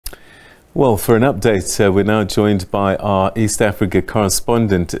Well, for an update, we're now joined by our East Africa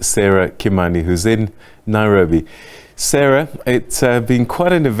correspondent, Sarah Kimani, who's in Nairobi. Sarah, it's been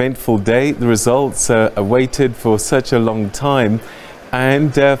quite an eventful day. The results are awaited for such a long time,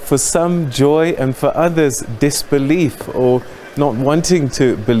 and for some joy and for others disbelief or not wanting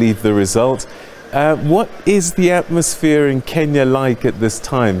to believe the result. What is the atmosphere in Kenya like at this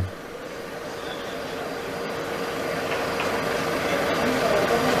time?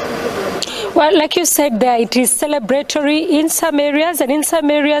 Well, like you said there, it is celebratory in some areas, and in some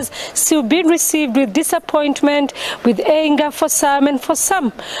areas still being received with disappointment, with anger for some, and for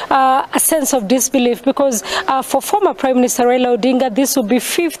some a sense of disbelief, because for former Prime Minister Raila Odinga, this will be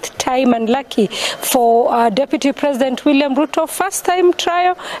fifth time unlucky. For Deputy President William Ruto, first time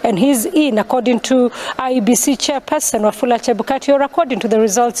trial, and he's in, according to SABC chairperson Wafula Chebukati, or according to the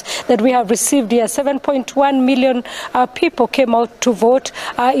results that we have received here. 7.1 million people came out to vote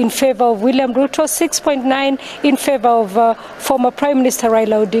in favor of William Ruto, 6.9 in favor of former Prime Minister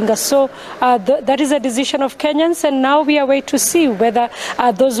Raila Odinga. So that is a decision of Kenyans, and now we are waiting to see whether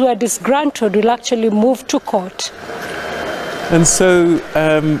those who are disgruntled will actually move to court. And so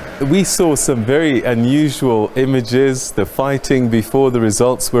we saw some very unusual images, the fighting before the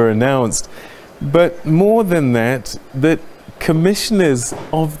results were announced. But more than that, the commissioners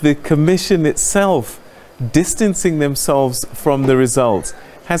of the commission itself distancing themselves from the results.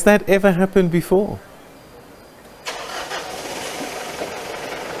 Has that ever happened before?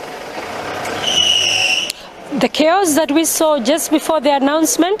 The chaos that we saw just before the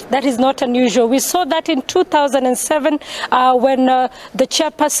announcement, that is not unusual. We saw that in 2007 when the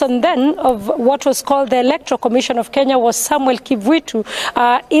chairperson then of what was called the Electoral Commission of Kenya was Samuel Kivwitu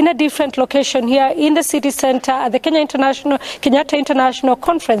in a different location here in the city center at the Kenyatta International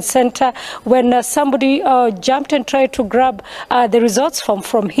Conference Center, when somebody jumped and tried to grab the results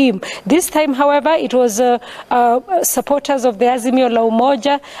from him. This time, however, it was supporters of the Azimio la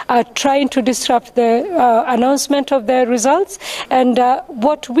Umoja trying to disrupt the announcement of the results. And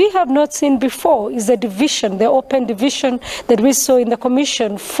what we have not seen before is the division, the open division that we saw in the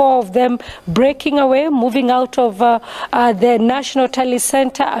commission. 4 of them breaking away, moving out of the National Tally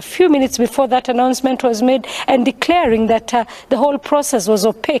Center a few minutes before that announcement was made, and declaring that the whole process was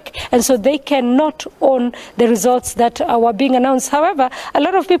opaque, and so they cannot own the results that were being announced. However, a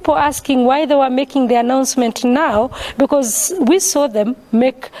lot of people asking why they were making the announcement now, because we saw them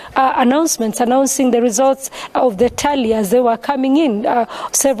make announcements announcing the results of the tally as they were coming in.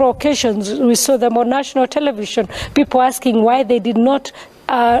 Several occasions we saw them on national television, people asking why they did not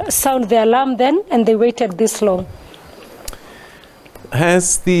sound the alarm then, and they waited this long.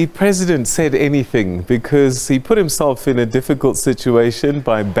 Has the president said anything? Because he put himself in a difficult situation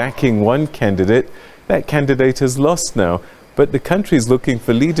by backing one candidate. That candidate has lost now, but the country is looking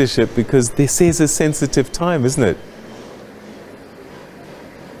for leadership, because this is a sensitive time, isn't it?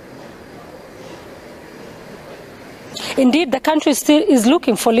 Indeed, the country still is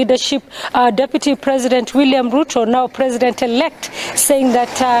looking for leadership. Deputy President William Ruto, now President-elect, saying that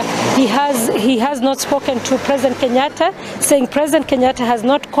he has not spoken to President Kenyatta, saying President Kenyatta has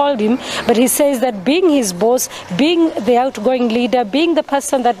not called him, but he says that being his boss, being the outgoing leader, being the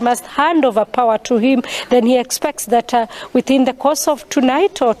person that must hand over power to him, then he expects that within the course of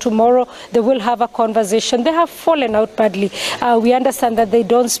tonight or tomorrow, they will have a conversation. They have fallen out badly. We understand that they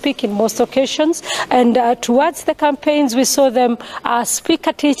don't speak in most occasions, and towards the campaign, we saw them speak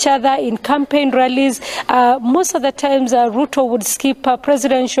at each other in campaign rallies. Most of the times, Ruto would skip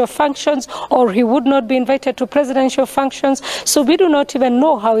presidential functions, or he would not be invited to presidential functions. So we do not even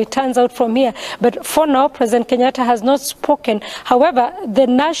know how it turns out from here. But for now, President Kenyatta has not spoken. However, the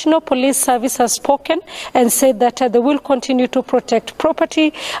National Police Service has spoken and said that they will continue to protect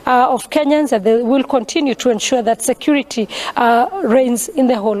property of Kenyans, and they will continue to ensure that security reigns in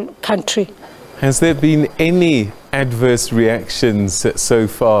the whole country. Has there been any adverse reactions so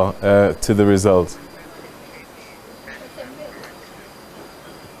far to the results?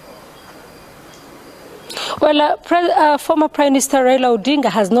 Well, former Prime Minister Raila Odinga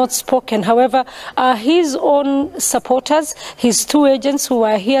has not spoken. However, his own supporters, his 2 agents who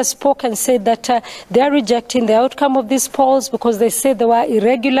are here, spoke and said that they are rejecting the outcome of these polls because they say there were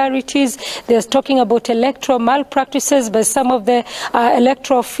irregularities. They're talking about electoral malpractices by some of the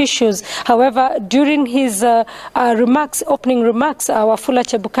electoral officials. However, during his opening remarks, Wafula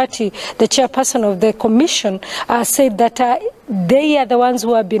Chebukati, the chairperson of the commission, said that they are the ones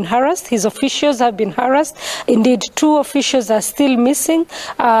who have been harassed. His officials have been harassed. Indeed, 2 officials are still missing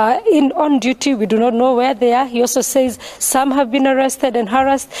on duty. We do not know where they are. He also says some have been arrested and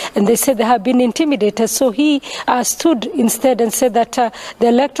harassed, and they say they have been intimidated. So he stood instead and said that the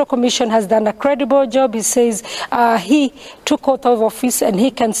Electoral Commission has done a credible job. He says he took oath of office and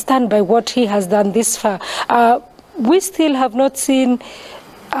he can stand by what he has done this far. We still have not seen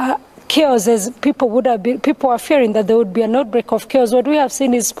chaos as people are fearing that there would be an outbreak of chaos. What we have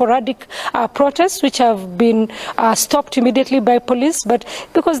seen is sporadic protests which have been stopped immediately by police. But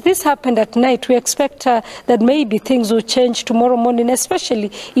because this happened at night, we expect that maybe things will change tomorrow morning,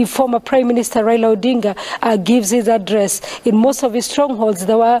 especially if former Prime Minister Raila Odinga gives his address. In most of his strongholds,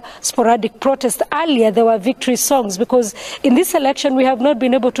 there were sporadic protests. Earlier, there were victory songs, because in this election, we have not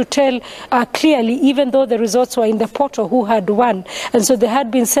been able to tell clearly, even though the results were in the portal, who had won. And so there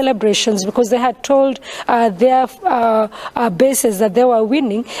had been celebrations because they had told their bases that they were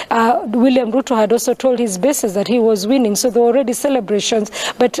winning. William Ruto had also told his bases that he was winning, so there were already celebrations.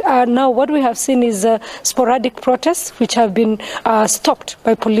 But now what we have seen is sporadic protests which have been stopped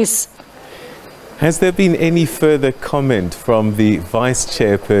by police. Has there been any further comment from the vice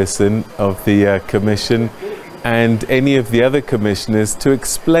chairperson of the commission and any of the other commissioners to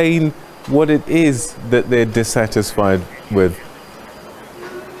explain what it is that they're dissatisfied with?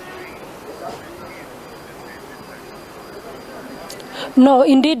 No,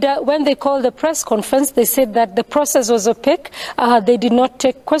 indeed, when they called the press conference, they said that the process was opaque. They did not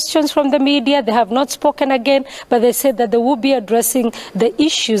take questions from the media. They have not spoken again, but they said that they will be addressing the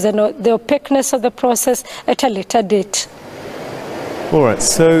issues and the opaqueness of the process at a later date. All right,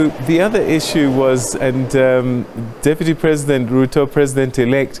 so the other issue was, and Deputy President Ruto,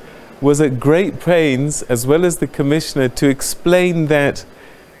 President-elect, was at great pains, as well as the Commissioner, to explain that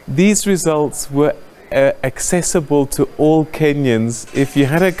these results were accessible to all Kenyans. If you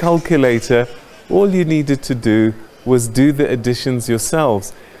had a calculator, all you needed to do was do the additions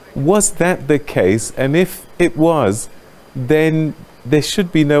yourselves. Was that the case? And if it was, then there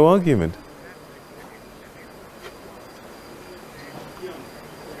should be no argument.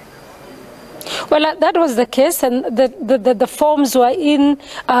 Well, that was the case, and the forms were in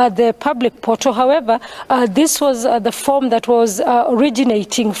the public portal. However, this was the form that was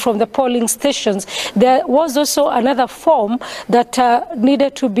originating from the polling stations. There was also another form that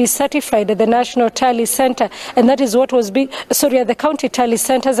needed to be certified at the National Tally Center, and that is what was at the county tally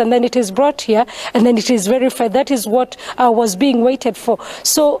centers, and then it is brought here, and then it is verified. That is what was being waited for.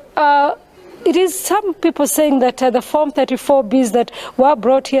 So it is some people saying that the Form 34Bs that were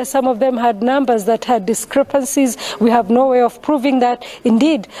brought here, some of them had numbers that had discrepancies. We have no way of proving that.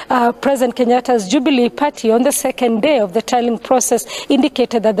 Indeed, President Kenyatta's Jubilee Party on the second day of the tallying process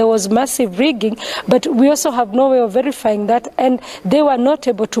indicated that there was massive rigging, but we also have no way of verifying that, and they were not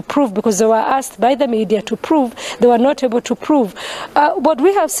able to prove, because they were asked by the media to prove, they were not able to prove. What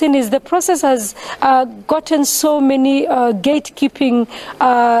we have seen is the process has gotten so many gatekeeping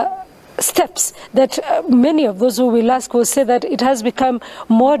steps that many of those who will ask will say that it has become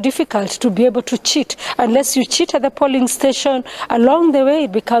more difficult to be able to cheat. Unless you cheat at the polling station, along the way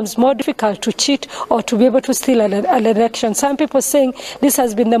it becomes more difficult to cheat or to be able to steal an election. Some people saying this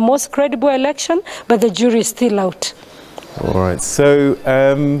has been the most credible election, but the jury is still out. All right,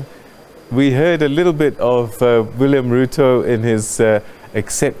 so we heard a little bit of William Ruto in his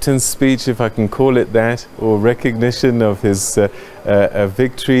acceptance speech, if I can call it that, or recognition of his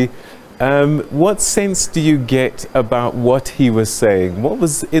victory. What sense do you get about what he was saying? What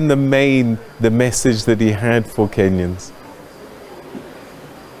was in the main the message that he had for Kenyans?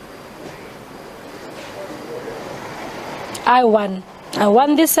 I won. I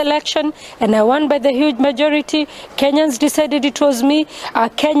won this election, and I won by the huge majority. Kenyans decided it was me.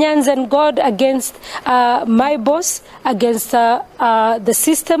 Kenyans and God against my boss, against the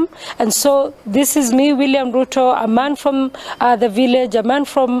system. And so this is me, William Ruto, a man from the village, a man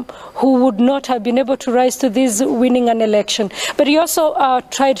from who would not have been able to rise to this winning an election. But he also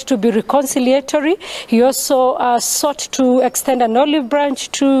tried to be reconciliatory. He also sought to extend an olive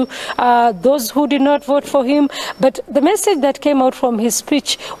branch to those who did not vote for him. But the message that came out from his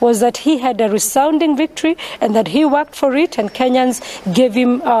speech was that he had a resounding victory and that he worked for it, and Kenyans gave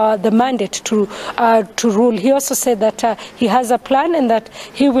him the mandate to rule. He also said that he has a plan and that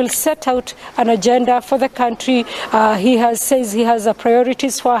he will set out an agenda for the country. Says he has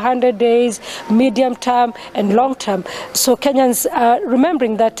priorities for 100 days, medium term and long term. So Kenyans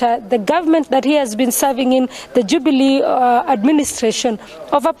remembering that the government that he has been serving in, the Jubilee administration,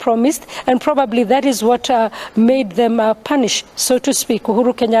 overpromised, and probably that is what made them punish, so to to speak,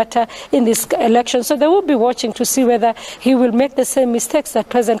 Uhuru Kenyatta, in this election. So they will be watching to see whether he will make the same mistakes that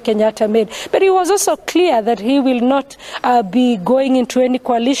President Kenyatta made. But he was also clear that he will not be going into any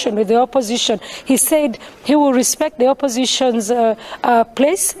coalition with the opposition. He said he will respect the opposition's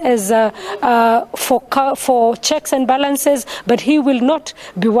place as for checks and balances, but he will not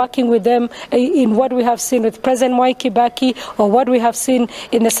be working with them in what we have seen with President Mwai Kibaki or what we have seen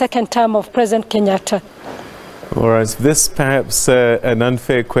in the second term of President Kenyatta. All right, this perhaps an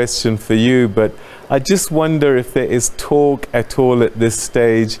unfair question for you, but I just wonder if there is talk at all at this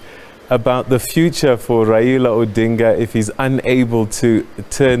stage about the future for Raila Odinga if he's unable to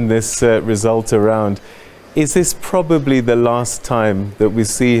turn this result around. Is this probably the last time that we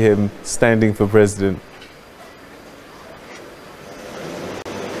see him standing for president?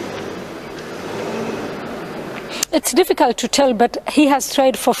 It's difficult to tell, but he has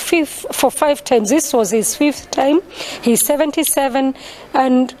tried for 5 times. This was his 5th time. He's 77,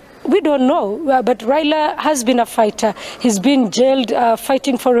 and we don't know, but Raila has been a fighter. He's been jailed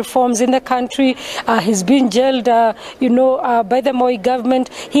fighting for reforms in the country. He's been jailed, by the Moi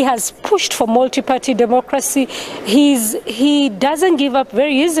government. He has pushed for multi-party democracy. He doesn't give up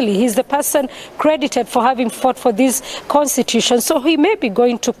very easily. He's the person credited for having fought for this constitution. So he may be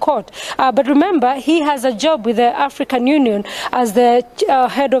going to court. But remember, he has a job with the African Union as the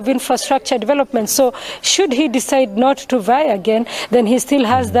head of infrastructure development. So should he decide not to vie again, then he still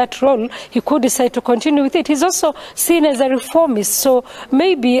has that role. He could decide to continue with it. He's also seen as a reformist, so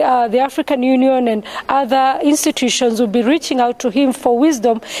maybe the African Union and other institutions will be reaching out to him for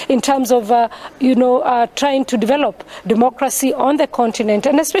wisdom in terms of trying to develop democracy on the continent,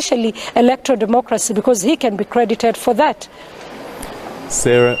 and especially electoral democracy, because he can be credited for that.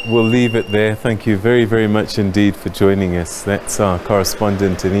 Sarah, we'll leave it there. Thank you very, very much indeed for joining us. That's our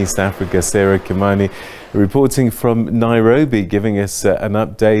correspondent in East Africa, Sarah Kimani, reporting from Nairobi, giving us an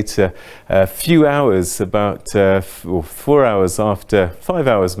update a few hours, about 4 hours after, 5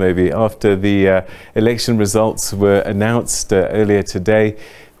 hours maybe, after the election results were announced earlier today.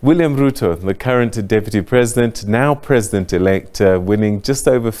 William Ruto, the current Deputy President, now President-elect, winning just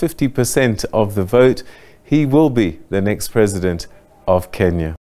over 50% of the vote. He will be the next President of Kenya.